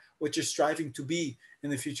you're striving to be in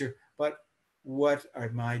the future, but what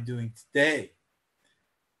am I doing today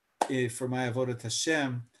for my avodat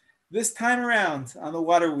Hashem? This time around on the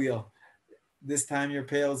water wheel, this time your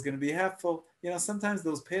pail is going to be half full. Sometimes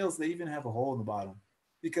those pails, they even have a hole in the bottom,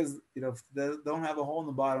 because if they don't have a hole in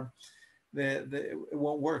the bottom, it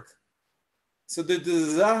won't work. So they're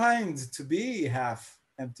designed to be half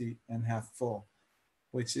empty and half full,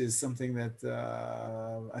 which is something that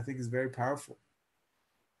I think is very powerful.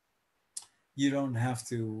 You don't have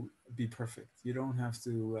to be perfect. You don't have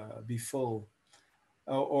to be full,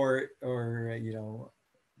 or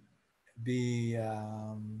be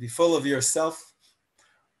full of yourself,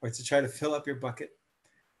 or to try to fill up your bucket.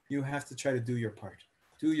 You have to try to do your part.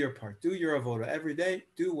 Do your part. Do your avoda every day.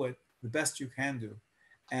 Do what the best you can do,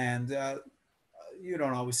 and you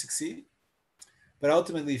don't always succeed. But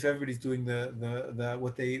ultimately, if everybody's doing the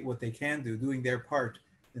what they can do, doing their part,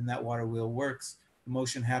 then that water wheel works. The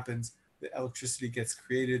motion happens. The electricity gets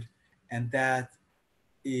created, and that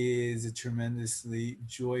is a tremendously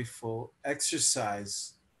joyful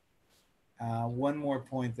exercise. One more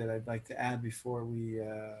point that I'd like to add before we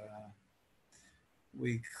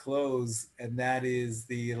close, and that is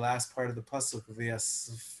the last part of the pasuk,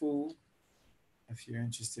 v'yasfu. If you're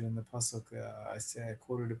interested in the pasuk, I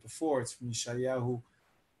quoted it before. It's from Yeshayahu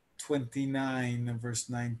 29, verse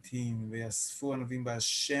 19. V'yasfu anavim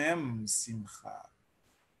b'Hashem simcha.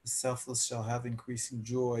 The selfless shall have increasing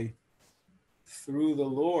joy through the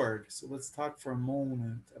Lord. So let's talk for a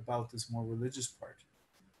moment about this more religious part.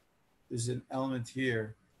 There's an element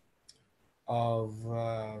here of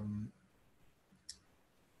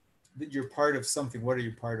that you're part of something. What are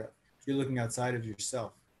you part of? You're looking outside of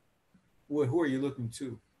yourself. Who are you looking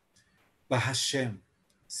to? B'Hashem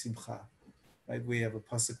simcha. Right? We have a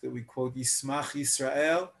pasuk that we quote, Yismach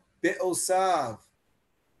Yisrael Be'osav.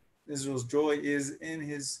 Israel's joy is in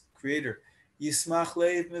his creator. Yismach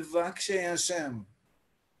leiv mevakshe Hashem.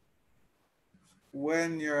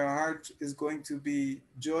 When your heart is going to be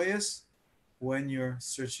joyous, when you're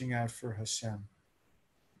searching out for Hashem.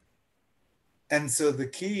 And so the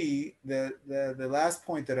key, the last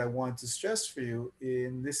point that I want to stress for you,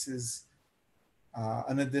 and this is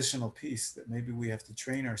an additional piece that maybe we have to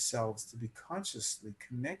train ourselves to be consciously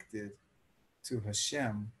connected to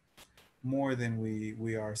Hashem more than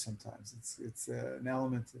we are sometimes. It's an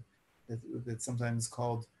element that's sometimes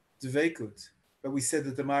called dveikut. But we said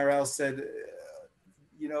that the Maharal said,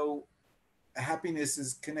 happiness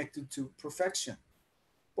is connected to perfection.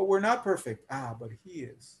 But we're not perfect. But he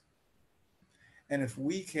is. And if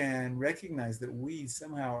we can recognize that we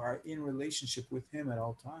somehow are in relationship with him at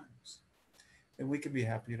all times, then we can be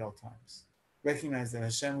happy at all times. Recognize that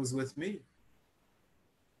Hashem was with me.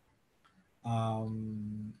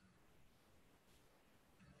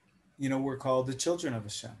 We're called the children of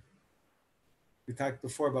Hashem. We talked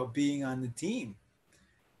before about being on the team,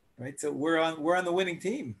 right? So we're on the winning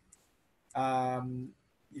team.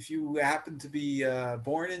 If you happen to be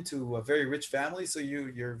born into a very rich family, so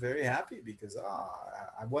you're very happy because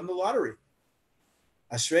I won the lottery.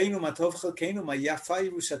 Ashreinu matov chalkeinu mayafa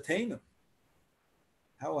yerushateinu.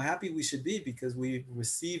 How happy we should be because we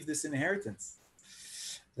received this inheritance.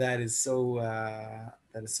 That is so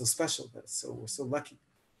special. We're so lucky.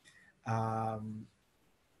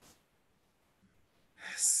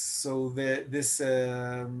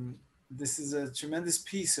 This is a tremendous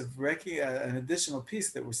piece of an additional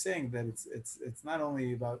piece that we're saying that it's not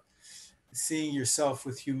only about seeing yourself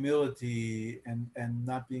with humility and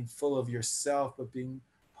not being full of yourself, but being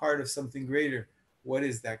part of something greater. What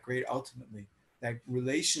is that great ultimately? That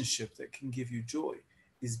relationship that can give you joy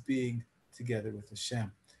is being together with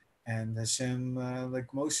Hashem. And Hashem, like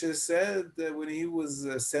Moshe said when he was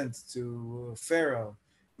sent to Pharaoh,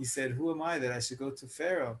 he said, who am I that I should go to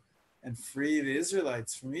Pharaoh and free the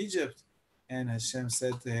Israelites from Egypt? And Hashem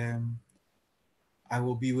said to him, I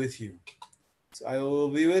will be with you. So I will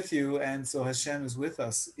be with you. And so Hashem is with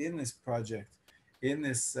us in this project, in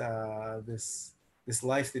this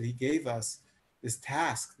life that he gave us, this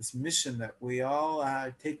task, this mission that we all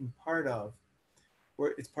are taking part of,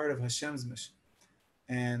 where it's part of Hashem's mission.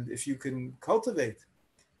 And if you can cultivate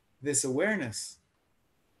this awareness,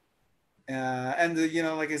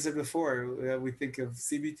 like I said before, we think of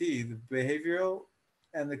CBT, the behavioral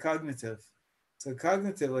and the cognitive. So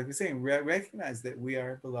cognitive, like we're saying, recognize that we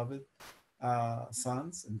are beloved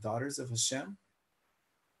sons and daughters of Hashem.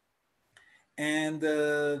 And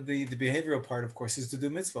the behavioral part, of course, is to do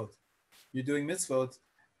mitzvot. You're doing mitzvot.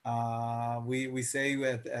 We say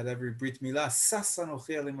at every Brit Milah, Sas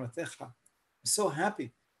anochi al imratecha. I'm so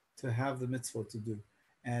happy to have the mitzvot to do.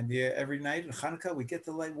 And every night in Chanukah, we get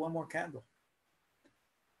to light one more candle.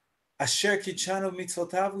 Asher kichanu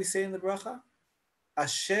mitzvotav, we say in the bracha.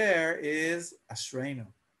 Asher is Ashreinu.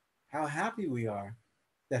 How happy we are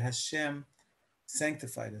that Hashem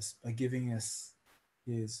sanctified us by giving us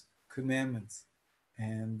his commandments.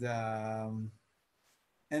 And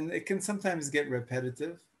it can sometimes get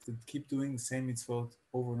repetitive to keep doing the same mitzvot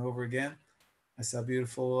over and over again. I saw a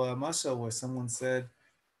beautiful mashal where someone said,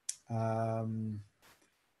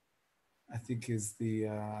 I think I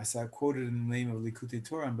saw it quoted in the name of Likutei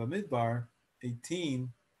Torah in Bamidbar 18,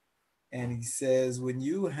 and he says, when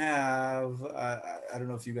you have, I don't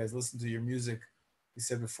know if you guys listen to your music, we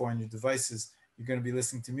said before on your devices, you're going to be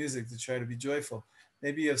listening to music to try to be joyful.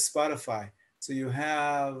 Maybe you have Spotify, so you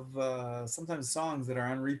have sometimes songs that are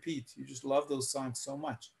on repeat. You just love those songs so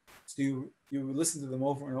much, so you listen to them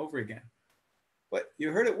over and over again. But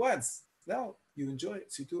you heard it once, now you enjoy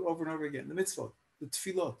it, so you do it over and over again. The mitzvot, the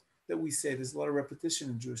tefillot that we say, there's a lot of repetition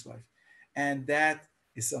in Jewish life. And that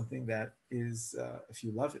is something that is, if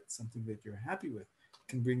you love it, something that you're happy with,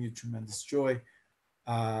 can bring you tremendous joy.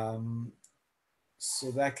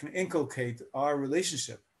 So that can inculcate our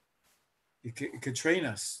relationship. It could train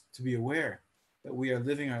us to be aware that we are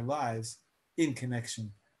living our lives in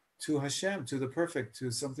connection to Hashem, to the perfect,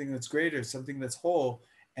 to something that's greater, something that's whole.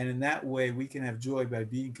 And in that way, we can have joy by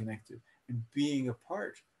being connected and being a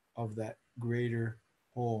part of that greater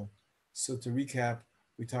whole. So to recap,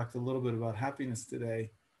 we talked a little bit about happiness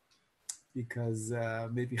today because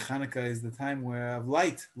maybe Chanukah is the time where of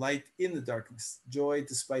light in the darkness, joy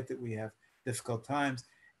despite that we have difficult times.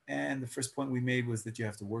 And the first point we made was that you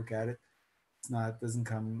have to work at it. It doesn't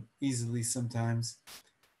come easily sometimes.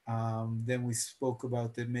 Then we spoke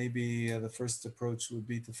about that maybe the first approach would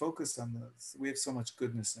be to focus on this. We have so much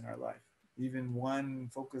goodness in our life. Even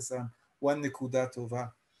focus on one nekuda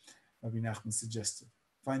tova, Rabbi Menachem suggested.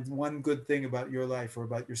 Find one good thing about your life or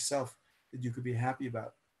about yourself that you could be happy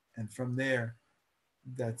about. And from there,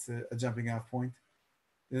 that's a jumping off point.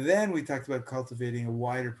 Then we talked about cultivating a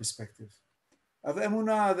wider perspective of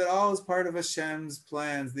emunah, that all is part of Hashem's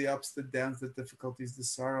plans, the ups, the downs, the difficulties, the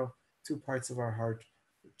sorrow, two parts of our heart,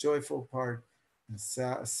 the joyful part and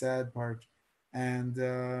a sad part. And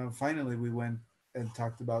finally, we went and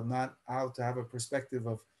talked about not how to have a perspective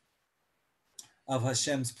of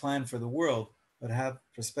Hashem's plan for the world, but have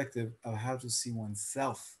perspective of how to see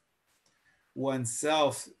oneself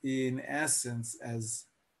in essence as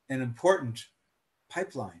an important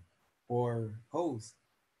pipeline or hose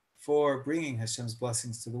for bringing Hashem's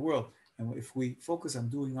blessings to the world. And if we focus on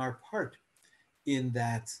doing our part in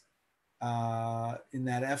that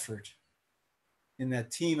effort, in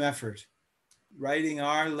that team effort, writing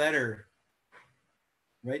our letter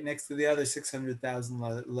right next to the other 600,000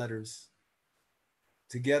 letters,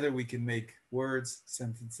 together we can make words,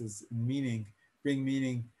 sentences, meaning, bring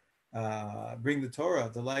the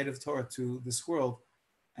Torah, the light of Torah to this world.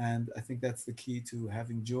 And I think that's the key to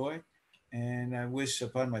having joy. And I wish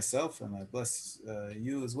upon myself, and I bless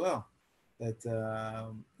you as well, that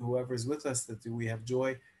whoever is with us, that we have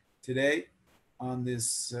joy today on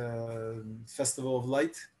this festival of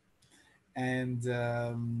light and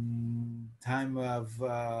time of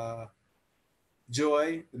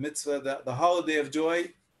joy, the mitzvah, the holiday of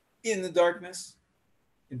joy in the darkness.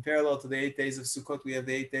 In parallel to the 8 days of Sukkot, we have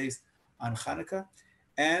the 8 days on Chanukah.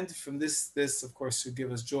 And from this of course, should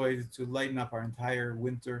give us joy to lighten up our entire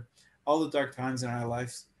winter, all the dark times in our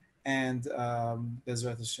lives. And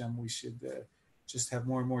Bezrat Hashem, we should just have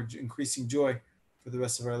more and more increasing joy for the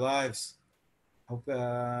rest of our lives. Hope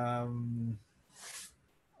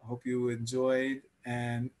you enjoyed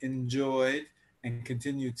and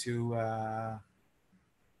continue to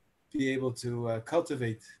be able to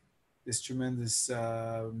cultivate this tremendous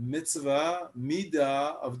midah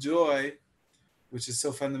of joy, which is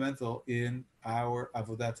so fundamental in our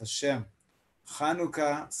Avodat Hashem.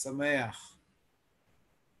 Chanukah Sameach.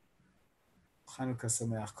 Chanukah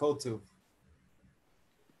Sameach. Kol Tuv.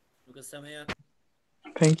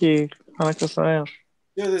 Thank you. Chanukah Sameach.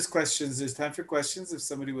 Yeah, there's questions. There's time for questions. If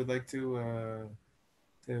somebody would like to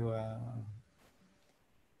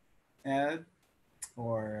add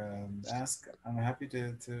or ask, I'm happy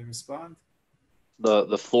to respond.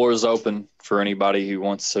 The floor is open for anybody who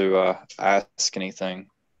wants to ask anything.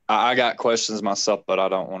 I got questions myself, but I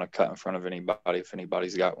don't want to cut in front of anybody if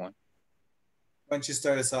anybody's got one. Why don't you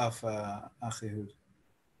start us off, Achihud?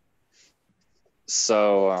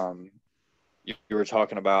 So you were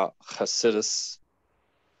talking about Hasidus,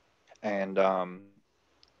 and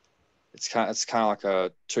it's kind of like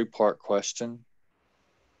a two-part question.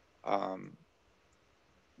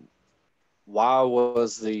 Why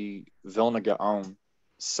was the Vilna Gaon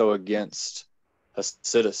so against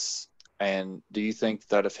Hasidus? And do you think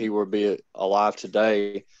that if he were to be alive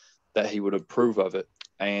today, that he would approve of it?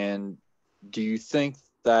 And do you think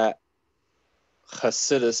that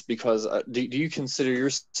Hasidus, because do you consider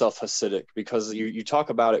yourself Hasidic? Because you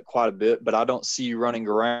talk about it quite a bit, but I don't see you running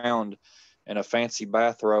around in a fancy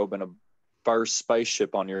bathrobe and a first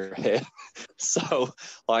spaceship on your head. So,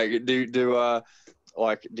 like, do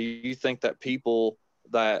you think that people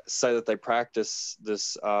that say that they practice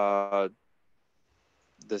this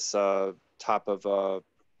type of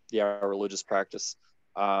religious practice,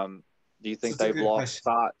 do you think they've lost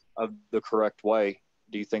sight of the correct way?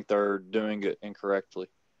 Do you think they're doing it incorrectly?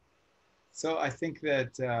 So I think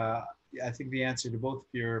that I think the answer to both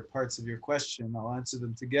of your parts of your question, I'll answer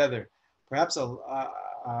them together. Perhaps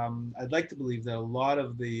I'd like to believe that a lot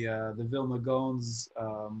of the Vilna Gaon's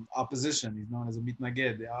opposition, he's known as a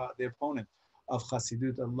mitnaged, the opponent of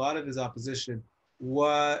Chassidut, a lot of his opposition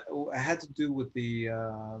had to do with the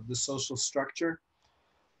social structure,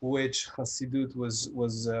 which Chassidut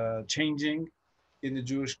was changing in the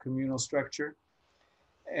Jewish communal structure.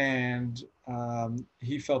 And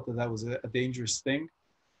he felt that was a dangerous thing.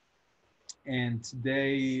 And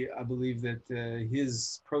today, I believe that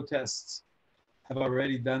his protests have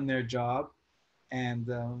already done their job, and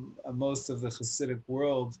most of the Hasidic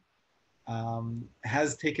world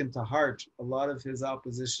has taken to heart a lot of his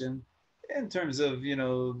opposition in terms of,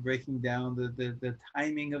 breaking down the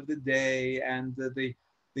timing of the day, and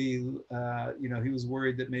he was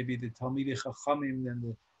worried that maybe the Talmidei Chachamim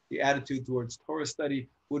and the attitude towards Torah study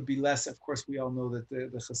would be less. Of course, we all know that the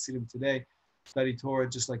Hasidim today study Torah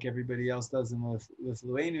just like everybody else does in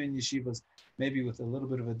Lithuania and yeshivas, maybe with a little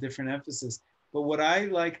bit of a different emphasis. But what I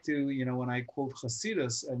like to, when I quote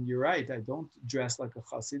Hasidus, and you're right, I don't dress like a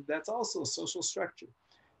Hasid, that's also a social structure.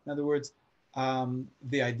 In other words,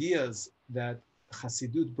 the ideas that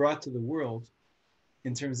Chassidut brought to the world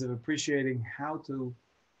in terms of appreciating how to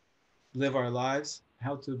live our lives,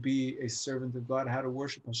 how to be a servant of God, how to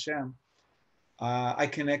worship Hashem, I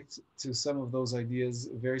connect to some of those ideas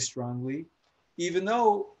very strongly, even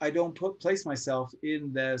though I don't place myself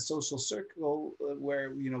in the social circle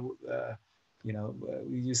where you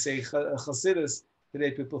say Chassidus.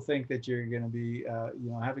 Today, people think that you're going to be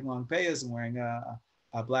having long payas and wearing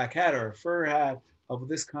a black hat or a fur hat of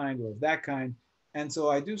this kind or of that kind. And so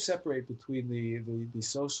I do separate between the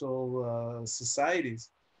social societies,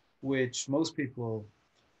 which most people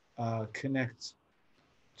connect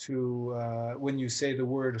to when you say the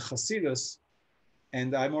word Hasidus,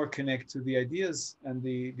 and I more connect to the ideas and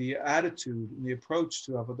the attitude and the approach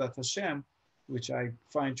to Avodat Hashem, which I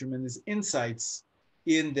find tremendous insights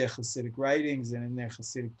in their Hasidic writings and in their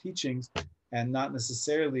Hasidic teachings, and not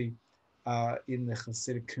necessarily in the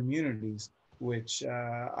Hasidic communities, which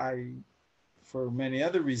for many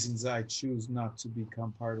other reasons, I choose not to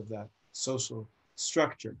become part of that social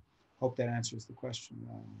structure. Hope that answers the question.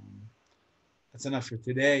 That's enough for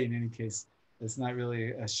today. In any case, it's not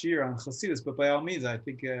really a shir on Chassidus, but by all means, I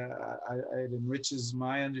think it enriches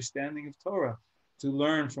my understanding of Torah to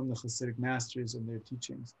learn from the Chassidic masters and their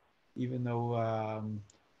teachings. Even though,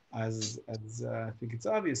 as I think it's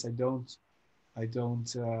obvious, I don't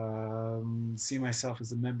see myself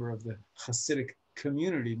as a member of the Chassidic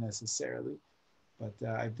community necessarily, but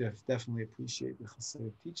I definitely appreciate the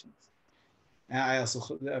Chassidic teachings. And I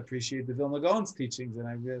also appreciate the Vilna Gaon's teachings, and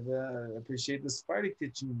I appreciate the Sephardic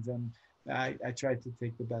teachings, and I try to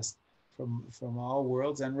take the best from all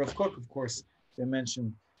worlds. And Rav Kook, of course, they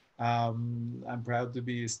mentioned. I'm proud to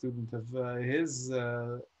be a student of his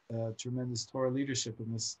tremendous Torah leadership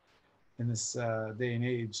in this day and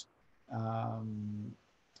age.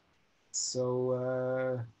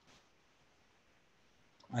 So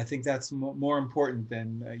I think that's more important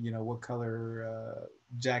than what color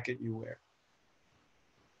jacket you wear.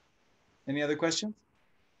 Any other questions?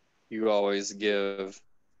 You always give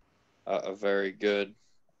a very good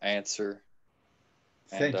answer.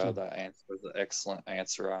 Thank you. That answer was an excellent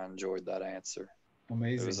answer. I enjoyed that answer.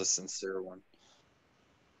 Amazing. It was a sincere one.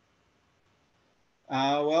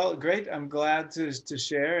 Well, great. I'm glad to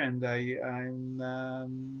share, and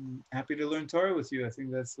I'm happy to learn Torah with you. I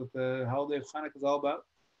think that's what the holiday of Chanukah is all about,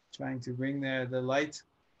 trying to bring the light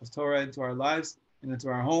of Torah into our lives and into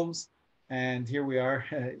our homes. And here we are,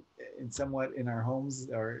 somewhat in our homes,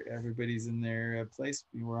 or everybody's in their place.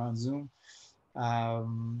 We're on Zoom.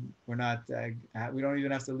 We're not. We don't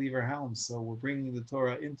even have to leave our homes, so we're bringing the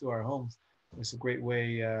Torah into our homes. It's a great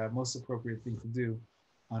way, most appropriate thing to do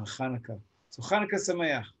on Chanukah. So Chanukah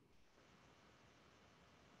Sameach.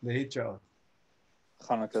 Lehitraot.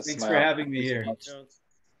 Chanukah Thanks for Sameach. having me here. Chanukah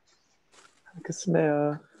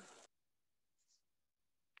Sameach.